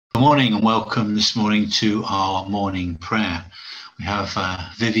Good morning and welcome this morning to our morning prayer. We have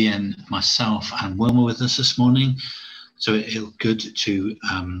Vivian, myself and Wilma with us this morning, so it's good to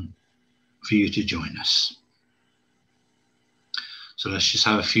for you to join us. So let's just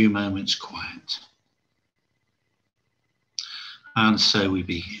have a few moments quiet. And so we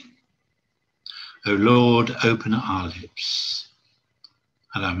begin. O Lord, open our lips,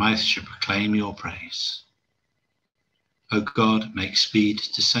 and our mouth shall proclaim your praise. O God, make speed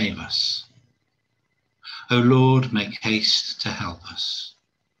to save us. O Lord, make haste to help us.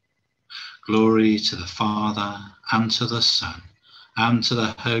 Glory to the Father, and to the Son, and to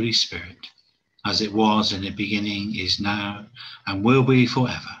the Holy Spirit, as it was in the beginning, is now, and will be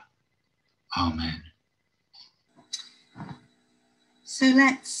forever. Amen. So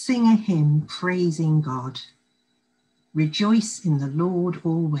let's sing a hymn praising God. Rejoice in the Lord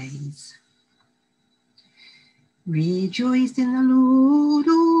always. Rejoice in the Lord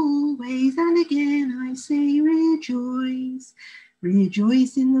always, and again I say rejoice.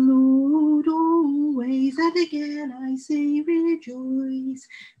 Rejoice in the Lord always, and again I say rejoice.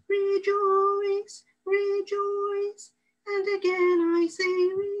 Rejoice, rejoice, and again I say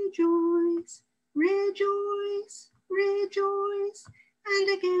rejoice. Rejoice, rejoice,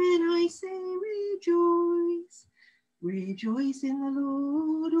 and again I say rejoice. Rejoice in the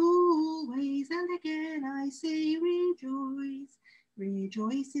Lord always, and again I say rejoice.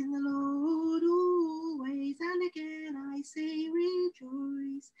 Rejoice in the Lord always, and again I say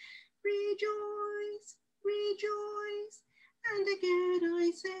rejoice. Rejoice, rejoice, and again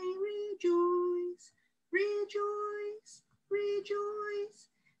I say rejoice. Rejoice, rejoice,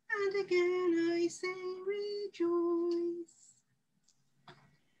 and again I say rejoice.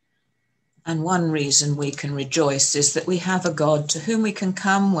 And one reason we can rejoice is that we have a God to whom we can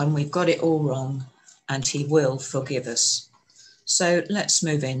come when we've got it all wrong, and he will forgive us. So let's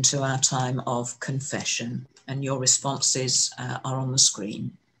move into our time of confession, and your responses are on the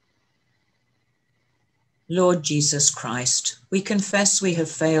screen. Lord Jesus Christ, we confess we have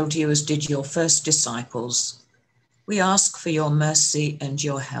failed you as did your first disciples. We ask for your mercy and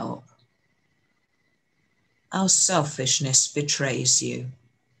your help. Our selfishness betrays you.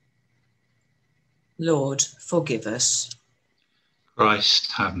 Lord, forgive us.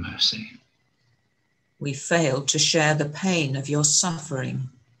 Christ, have mercy. We failed to share the pain of your suffering.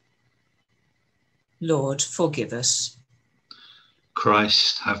 Lord, forgive us.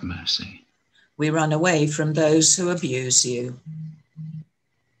 Christ, have mercy. We run away from those who abuse you.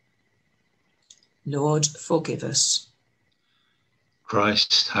 Lord, forgive us.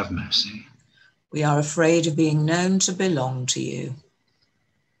 Christ, have mercy. We are afraid of being known to belong to you.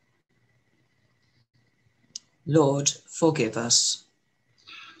 Lord, forgive us.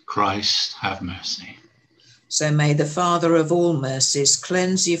 Christ, have mercy. So may the Father of all mercies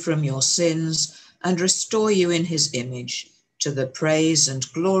cleanse you from your sins and restore you in his image, to the praise and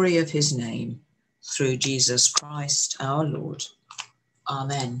glory of his name, through Jesus Christ our Lord.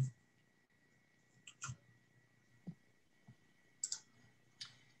 Amen.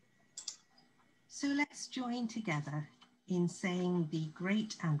 So let's join together in saying the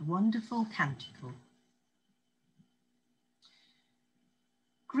great and wonderful canticle.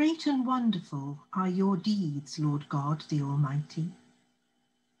 Great and wonderful are your deeds, Lord God the Almighty.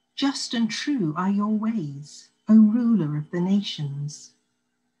 Just and true are your ways, O ruler of the nations.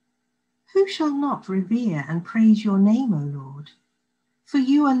 Who shall not revere and praise your name, O Lord? For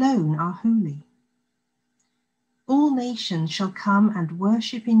you alone are holy. All nations shall come and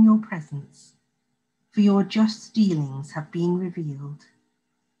worship in your presence, for your just dealings have been revealed.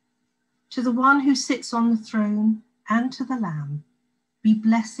 To the one who sits on the throne and to the Lamb, be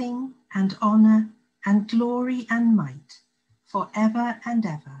blessing and honour and glory and might forever and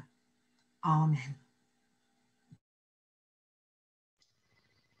ever. Amen.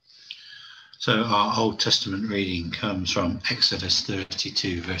 So our Old Testament reading comes from Exodus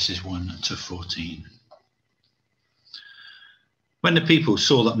 32, verses 1 to 14. When the people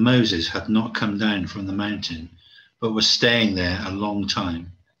saw that Moses had not come down from the mountain, but was staying there a long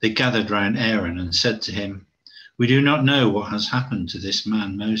time, they gathered round Aaron and said to him, "We do not know what has happened to this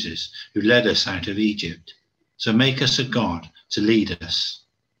man Moses, who led us out of Egypt. So make us a god to lead us."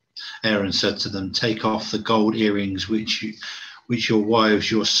 Aaron said to them, "Take off the gold earrings which your wives,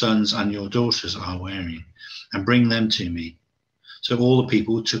 your sons, and your daughters are wearing, and bring them to me." So all the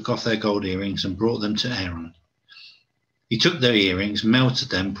people took off their gold earrings and brought them to Aaron. He took their earrings, melted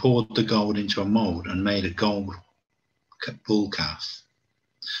them, poured the gold into a mold, and made a gold bull calf.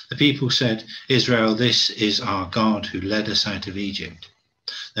 The people said, "Israel, this is our God who led us out of Egypt."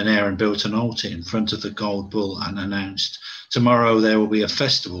 Then Aaron built an altar in front of the gold bull and announced, "Tomorrow there will be a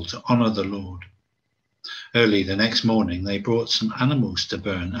festival to honor the Lord." Early the next morning, they brought some animals to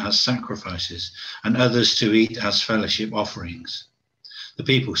burn as sacrifices and others to eat as fellowship offerings. The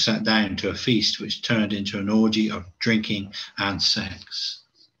people sat down to a feast which turned into an orgy of drinking and sex.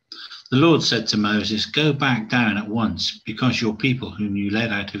 The Lord said to Moses, "Go back down at once, because your people whom you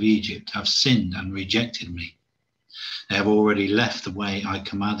led out of Egypt have sinned and rejected me. They have already left the way I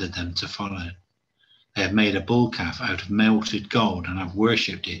commanded them to follow. They have made a bull calf out of melted gold and have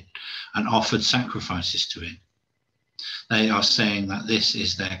worshipped it and offered sacrifices to it. They are saying that this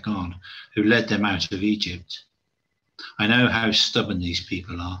is their God, who led them out of Egypt. I know how stubborn these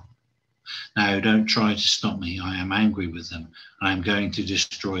people are. Now don't try to stop me. I am angry with them, and I am going to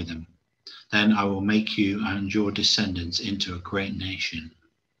destroy them. Then I will make you and your descendants into a great nation."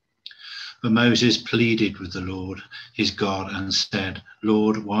 But Moses pleaded with the Lord, his God, and said,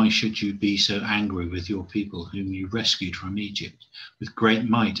 "Lord, why should you be so angry with your people whom you rescued from Egypt with great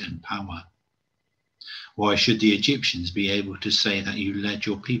might and power? Why should the Egyptians be able to say that you led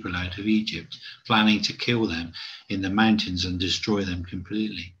your people out of Egypt, planning to kill them in the mountains and destroy them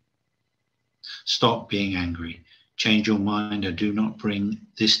completely? Stop being angry. Change your mind and do not bring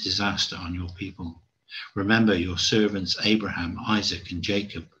this disaster on your people. Remember your servants Abraham, Isaac, and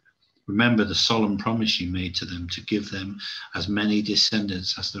Jacob. Remember the solemn promise you made to them to give them as many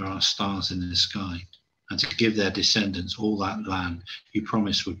descendants as there are stars in the sky, and to give their descendants all that land you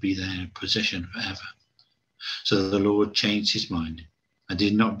promised would be their possession forever." So the Lord changed his mind and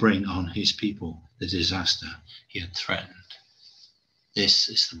did not bring on his people the disaster he had threatened. This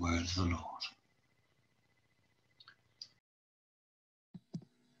is the word of the Lord.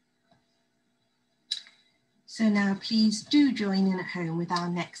 So now please do join in at home with our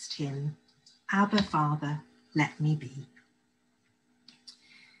next hymn, Abba Father, Let Me Be.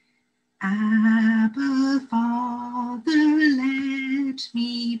 Abba Father, let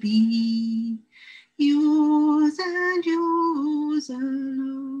me be, yours and yours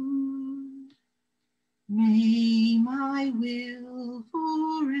alone. May my will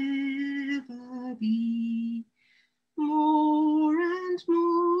forever be more and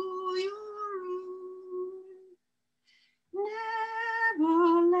more your own.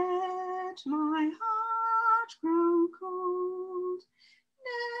 Never let my heart grow cold,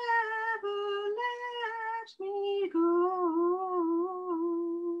 never let me go.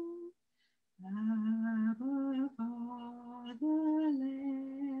 Abba Father,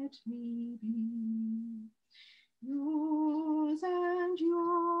 let me be, yours and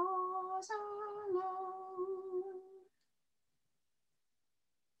yours alone.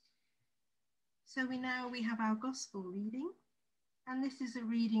 So we have our gospel reading, and this is a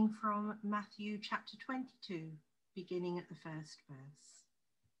reading from Matthew chapter 22, beginning at the first verse.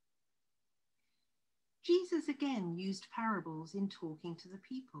 Jesus again used parables in talking to the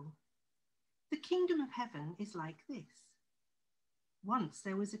people. The kingdom of heaven is like this. Once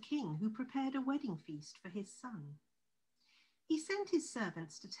there was a king who prepared a wedding feast for his son. He sent his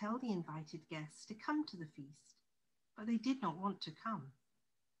servants to tell the invited guests to come to the feast, but they did not want to come.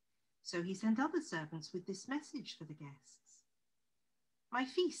 So he sent other servants with this message for the guests. My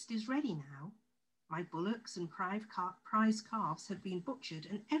feast is ready now. My bullocks and prize calves have been butchered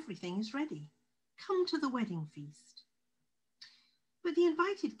and everything is ready. Come to the wedding feast. But the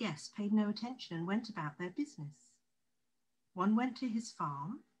invited guests paid no attention and went about their business. One went to his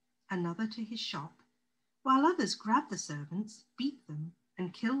farm, another to his shop, while others grabbed the servants, beat them,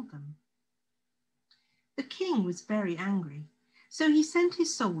 and killed them. The king was very angry. So he sent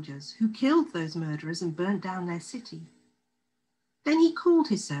his soldiers, who killed those murderers and burnt down their city. Then he called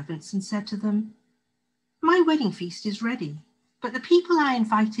his servants and said to them, "My wedding feast is ready, but the people I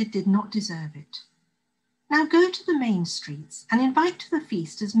invited did not deserve it. Now go to the main streets and invite to the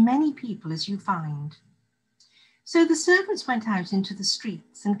feast as many people as you find." So the servants went out into the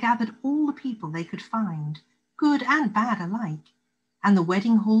streets and gathered all the people they could find, good and bad alike, and the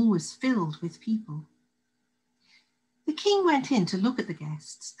wedding hall was filled with people. The king went in to look at the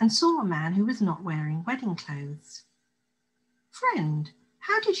guests and saw a man who was not wearing wedding clothes. "Friend,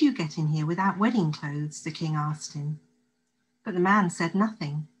 how did you get in here without wedding clothes?" the king asked him. But the man said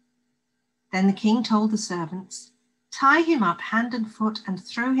nothing. Then the king told the servants, "Tie him up hand and foot and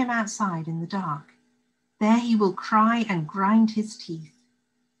throw him outside in the dark. There he will cry and grind his teeth."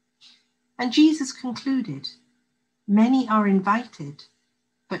 And Jesus concluded, "Many are invited,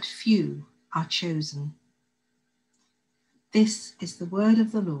 but few are chosen." This is the word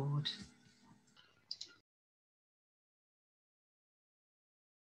of the Lord.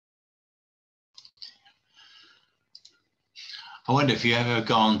 I wonder if you ever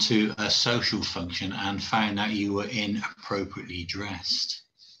gone to a social function and found that you were inappropriately dressed.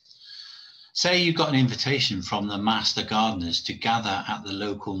 Say you got an invitation from the master gardeners to gather at the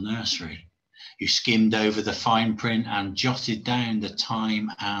local nursery. You skimmed over the fine print and jotted down the time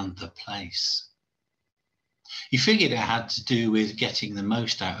and the place. You figured it had to do with getting the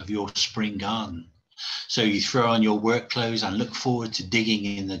most out of your spring garden. So you throw on your work clothes and look forward to digging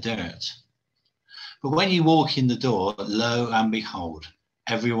in the dirt. But when you walk in the door, lo and behold,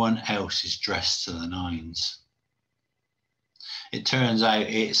 everyone else is dressed to the nines. It turns out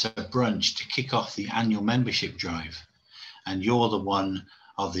it's a brunch to kick off the annual membership drive, and you're the one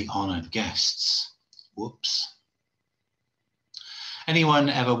of the honoured guests. Whoops. Anyone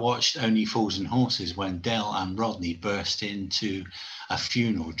ever watched Only Fools and Horses when Dell and Rodney burst into a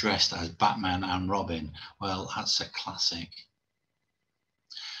funeral dressed as Batman and Robin? Well, that's a classic.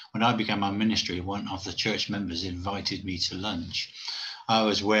 When I began my ministry, one of the church members invited me to lunch. I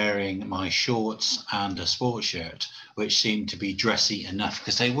was wearing my shorts and a sports shirt, which seemed to be dressy enough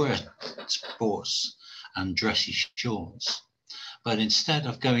because they were sports and dressy shorts. But instead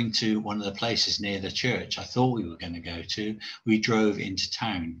of going to one of the places near the church I thought we were going to go to, we drove into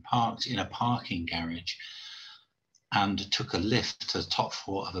town, parked in a parking garage, and took a lift to the top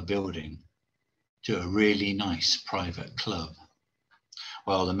floor of a building to a really nice private club.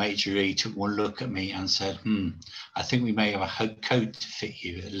 Well, the maitre d' took one look at me and said, I think we may have a coat to fit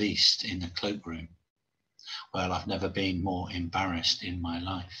you, at least in the cloakroom. Well, I've never been more embarrassed in my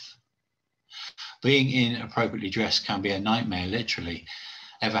life. Being inappropriately dressed can be a nightmare, literally.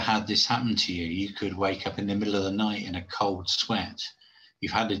 Ever had this happen to you? You could wake up in the middle of the night in a cold sweat.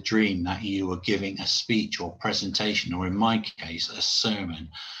 You've had a dream that you were giving a speech or presentation, or in my case, a sermon,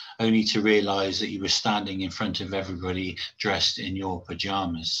 only to realise that you were standing in front of everybody dressed in your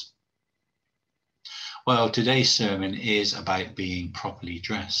pyjamas. Well, today's sermon is about being properly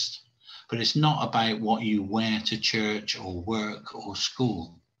dressed, but it's not about what you wear to church or work or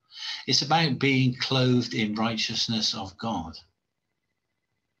school. It's about being clothed in righteousness of God.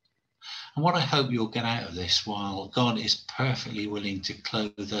 And what I hope you'll get out of this, while God is perfectly willing to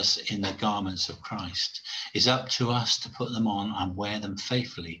clothe us in the garments of Christ, is up to us to put them on and wear them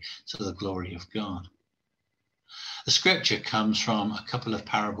faithfully to the glory of God. The scripture comes from a couple of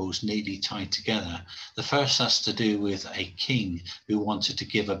parables neatly tied together. The first has to do with a king who wanted to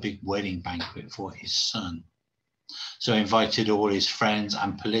give a big wedding banquet for his son. So he invited all his friends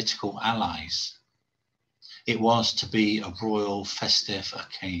and political allies. It was to be a royal festive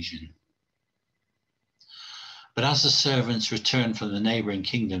occasion. But as the servants returned from the neighbouring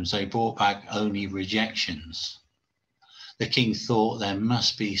kingdoms, they brought back only rejections. The king thought there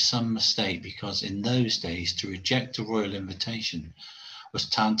must be some mistake, because in those days to reject a royal invitation was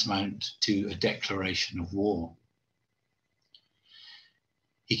tantamount to a declaration of war.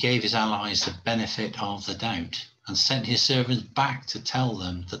 He gave his allies the benefit of the doubt and sent his servants back to tell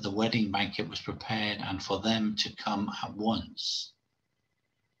them that the wedding banquet was prepared and for them to come at once.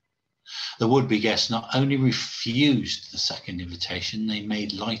 The would-be guests not only refused the second invitation, they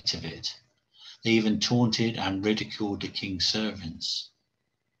made light of it. They even taunted and ridiculed the king's servants.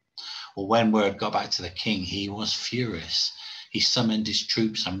 Well, when word got back to the king, he was furious. He summoned his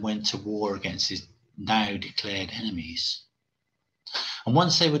troops and went to war against his now declared enemies. And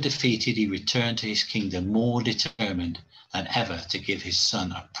once they were defeated, he returned to his kingdom more determined than ever to give his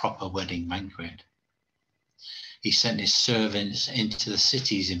son a proper wedding banquet. He sent his servants into the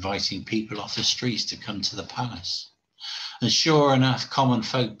cities, inviting people off the streets to come to the palace. And sure enough, common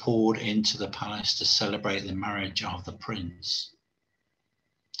folk poured into the palace to celebrate the marriage of the prince.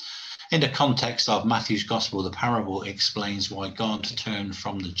 In the context of Matthew's Gospel, the parable explains why God turned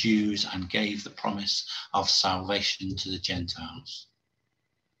from the Jews and gave the promise of salvation to the Gentiles.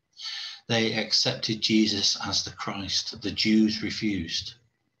 They accepted Jesus as the Christ. The Jews refused.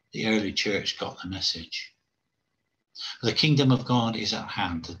 The early church got the message. The kingdom of God is at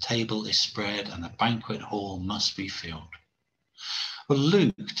hand. The table is spread and the banquet hall must be filled. Well,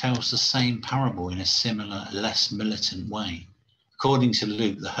 Luke tells the same parable in a similar, less militant way. According to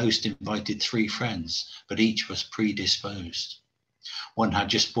Luke, the host invited 3 friends, but each was predisposed. One had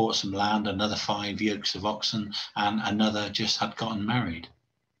just bought some land, another 5 yokes of oxen, and another just had gotten married.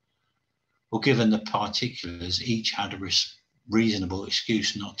 Well, given the particulars, each had a reasonable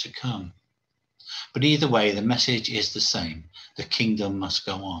excuse not to come. But either way, the message is the same. The kingdom must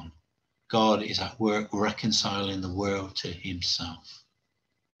go on. God is at work reconciling the world to himself.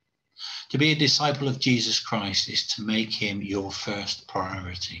 To be a disciple of Jesus Christ is to make him your first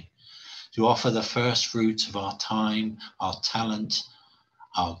priority, to offer the first fruits of our time, our talent,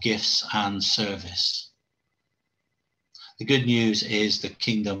 our gifts and service. The good news is the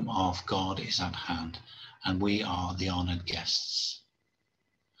kingdom of God is at hand, and we are the honoured guests.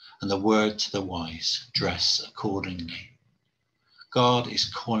 And the word to the wise, dress accordingly. God is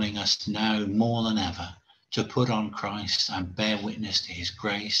calling us now more than ever to put on Christ and bear witness to his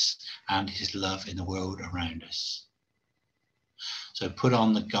grace and his love in the world around us. So put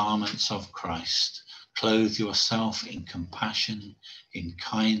on the garments of Christ, clothe yourself in compassion, in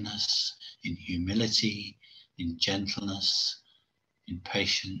kindness, in humility, in gentleness, in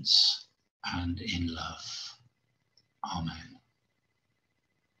patience, and in love. Amen.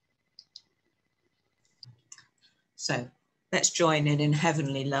 So let's join in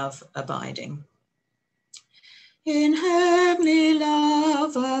heavenly love abiding. In heavenly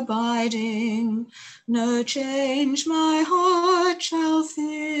love abiding, no change my heart shall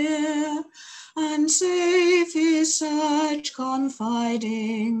fear, and safe is such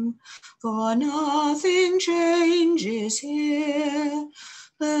confiding, for nothing changes here.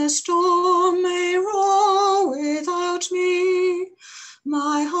 The storm may roar without me,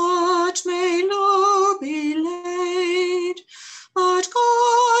 my heart may low be laid, but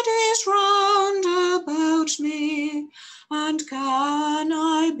God is round about me, and can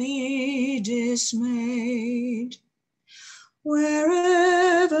I be dismayed?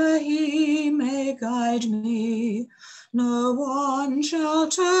 Wherever he may guide me, no one shall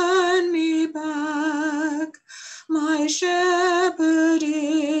turn me back. My shepherd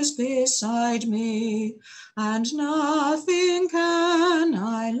is beside me, and nothing can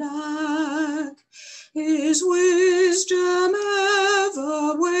I lack. His wisdom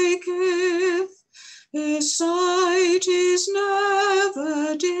ever waketh, his sight is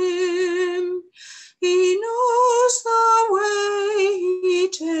never dim. He knows the way he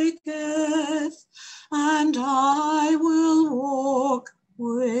taketh, and I will walk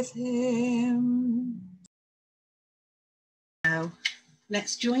with him. Now,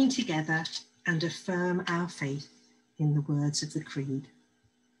 let's join together and affirm our faith in the words of the Creed.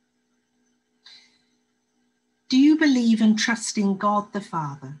 Do you believe and trust in God the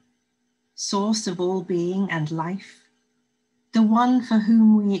Father, source of all being and life, the one for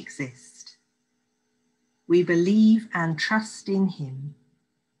whom we exist? We believe and trust in him.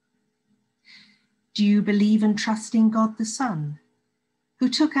 Do you believe and trust in God the Son, who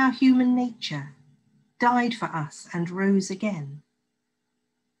took our human nature, died for us and rose again?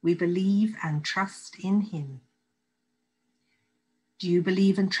 We believe and trust in him. Do you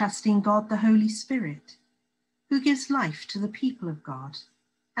believe and trust in God the Holy Spirit, who gives life to the people of God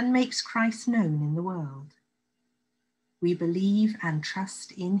and makes Christ known in the world? We believe and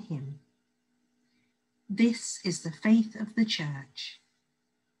trust in him. This is the faith of the Church.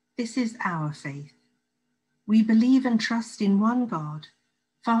 This is our faith. We believe and trust in one God,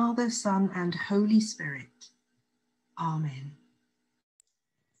 Father, Son, and Holy Spirit. Amen.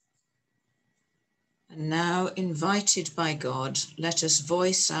 And now, invited by God, let us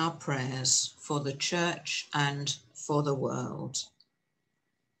voice our prayers for the Church and for the world.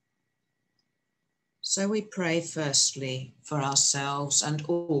 So we pray firstly for ourselves and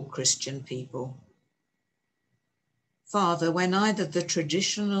all Christian people. Father, when either the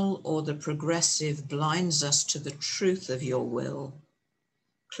traditional or the progressive blinds us to the truth of your will,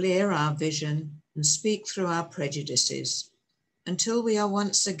 clear our vision and speak through our prejudices until we are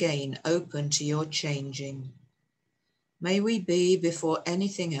once again open to your changing. May we be, before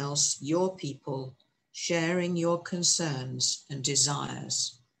anything else, your people, sharing your concerns and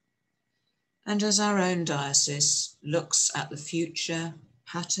desires. And as our own diocese looks at the future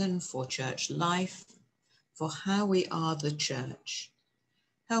pattern for church life, for how we are the Church,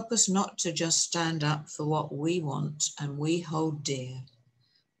 help us not to just stand up for what we want and we hold dear,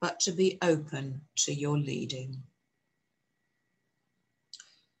 but to be open to your leading.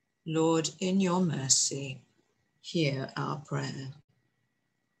 Lord, in your mercy, hear our prayer.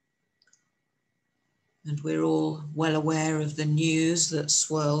 And we're all well aware of the news that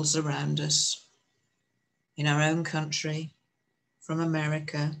swirls around us in our own country, from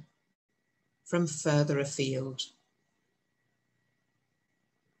America, from further afield.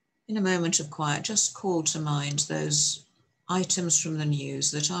 In a moment of quiet, just call to mind those items from the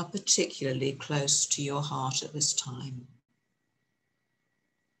news that are particularly close to your heart at this time.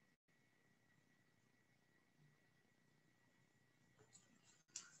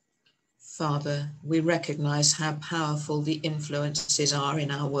 Father, we recognize how powerful the influences are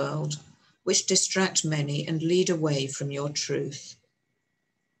in our world, which distract many and lead away from your truth.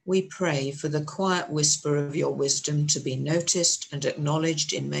 We pray for the quiet whisper of your wisdom to be noticed and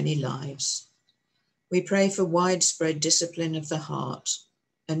acknowledged in many lives. We pray for widespread discipline of the heart,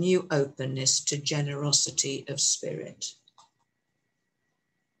 a new openness to generosity of spirit.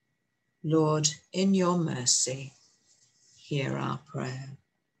 Lord, in your mercy, hear our prayer.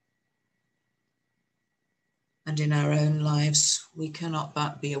 And in our own lives, we cannot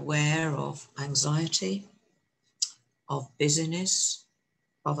but be aware of anxiety, of busyness,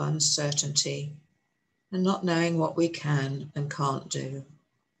 of uncertainty, and not knowing what we can and can't do.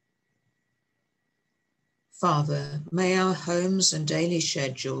 Father, may our homes and daily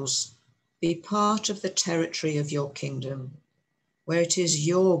schedules be part of the territory of your kingdom, where it is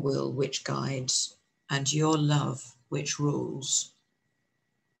your will which guides and your love which rules.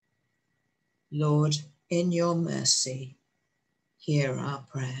 Lord, in your mercy, hear our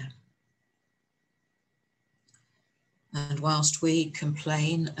prayer. And whilst we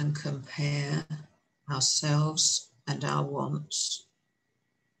complain and compare ourselves and our wants,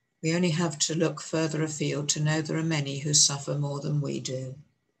 we only have to look further afield to know there are many who suffer more than we do,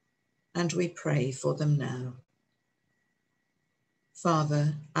 and we pray for them now.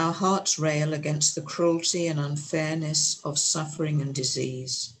 Father, our hearts rail against the cruelty and unfairness of suffering and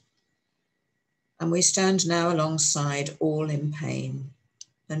disease, and we stand now alongside all in pain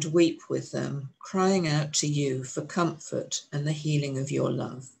and weep with them, crying out to you for comfort and the healing of your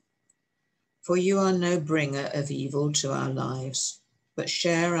love. For you are no bringer of evil to our lives, but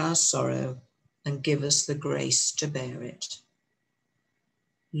share our sorrow and give us the grace to bear it.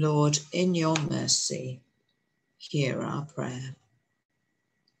 Lord, in your mercy, hear our prayer.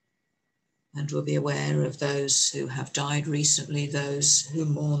 And we'll be aware of those who have died recently, those who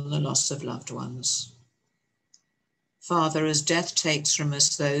mourn the loss of loved ones. Father, as death takes from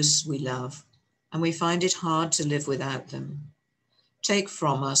us those we love, and we find it hard to live without them, take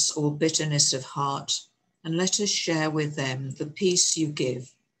from us all bitterness of heart, and let us share with them the peace you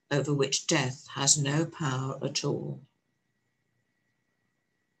give, over which death has no power at all.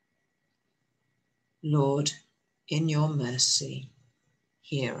 Lord, in your mercy,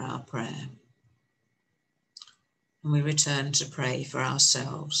 hear our prayer. And we return to pray for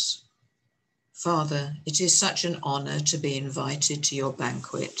ourselves. Father, it is such an honor to be invited to your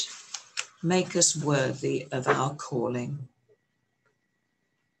banquet. Make us worthy of our calling.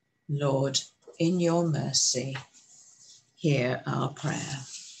 Lord, in your mercy, hear our prayer.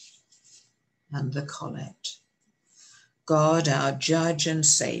 And the collect. God, our judge and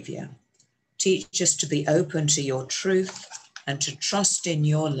savior, teach us to be open to your truth and to trust in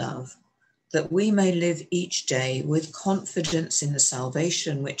your love, that we may live each day with confidence in the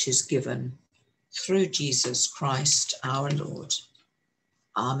salvation which is given through Jesus Christ our Lord.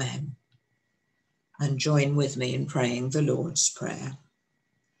 Amen. And join with me in praying the Lord's Prayer.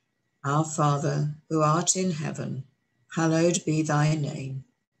 Our Father, who art in heaven, hallowed be thy name.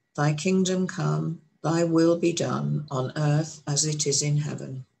 Thy kingdom come, thy will be done on earth as it is in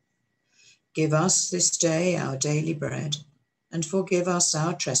heaven. Give us this day our daily bread, and forgive us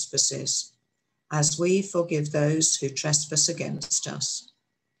our trespasses, as we forgive those who trespass against us.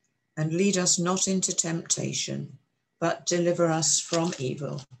 And lead us not into temptation, but deliver us from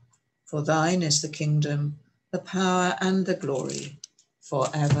evil. For thine is the kingdom, the power, and the glory,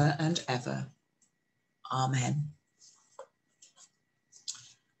 forever and ever. Amen.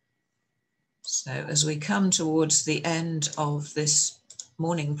 So as we come towards the end of this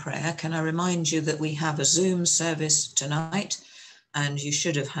morning prayer, can I remind you that we have a Zoom service tonight, and you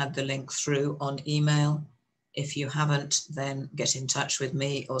should have had the link through on email. If you haven't, then get in touch with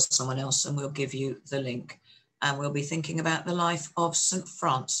me or someone else and we'll give you the link. And we'll be thinking about the life of St.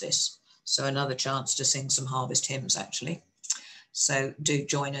 Francis. So another chance to sing some harvest hymns, actually. So do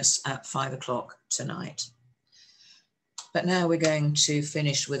join us at 5 o'clock tonight. But now we're going to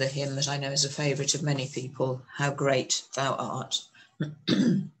finish with a hymn that I know is a favourite of many people, How Great Thou Art.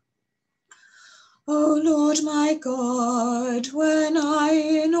 O Lord my God, when I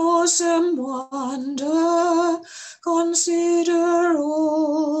in awesome wonder consider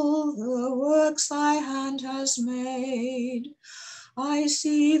all the works thy hand has made, I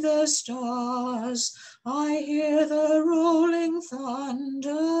see the stars, I hear the rolling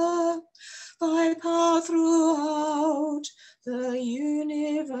thunder, thy power throughout the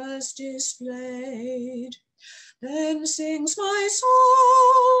universe displayed. Then sings my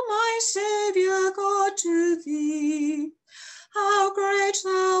soul, my Saviour God, to thee. How great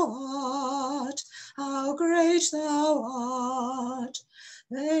thou art, how great thou art.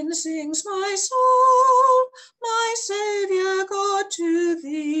 Then sings my soul, my Saviour God, to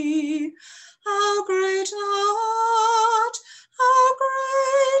thee. How great thou art, how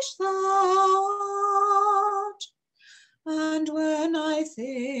great thou art. And when I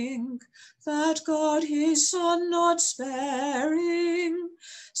think think that God his Son not sparing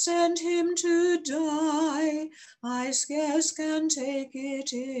sent him to die, I scarce can take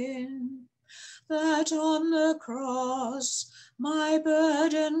it in. That on the cross, my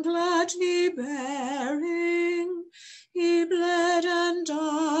burden gladly bearing, he bled and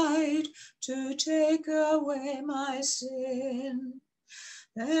died to take away my sin.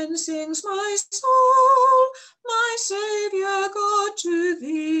 Then sings my soul, my Saviour God, to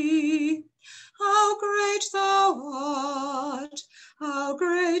thee. How great thou art, how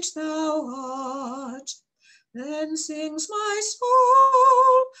great thou art. Then sings my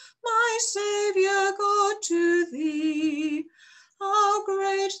soul, my Saviour God, to thee. How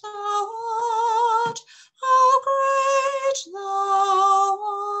great thou art, how great thou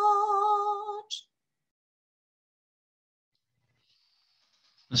art.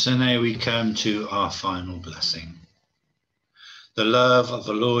 So now we come to our final blessing. The love of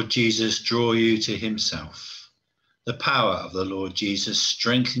the Lord Jesus draw you to himself. The power of the Lord Jesus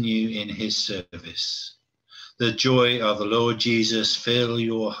strengthen you in his service. The joy of the Lord Jesus fill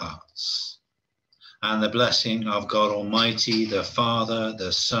your hearts. And the blessing of God Almighty, the Father,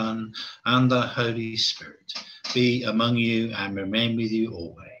 the Son, and the Holy Spirit be among you and remain with you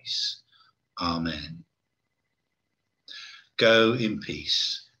always. Amen. Go in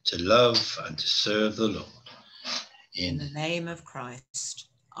peace to love and to serve the Lord. In the name of Christ.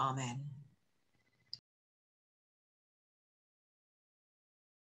 Amen.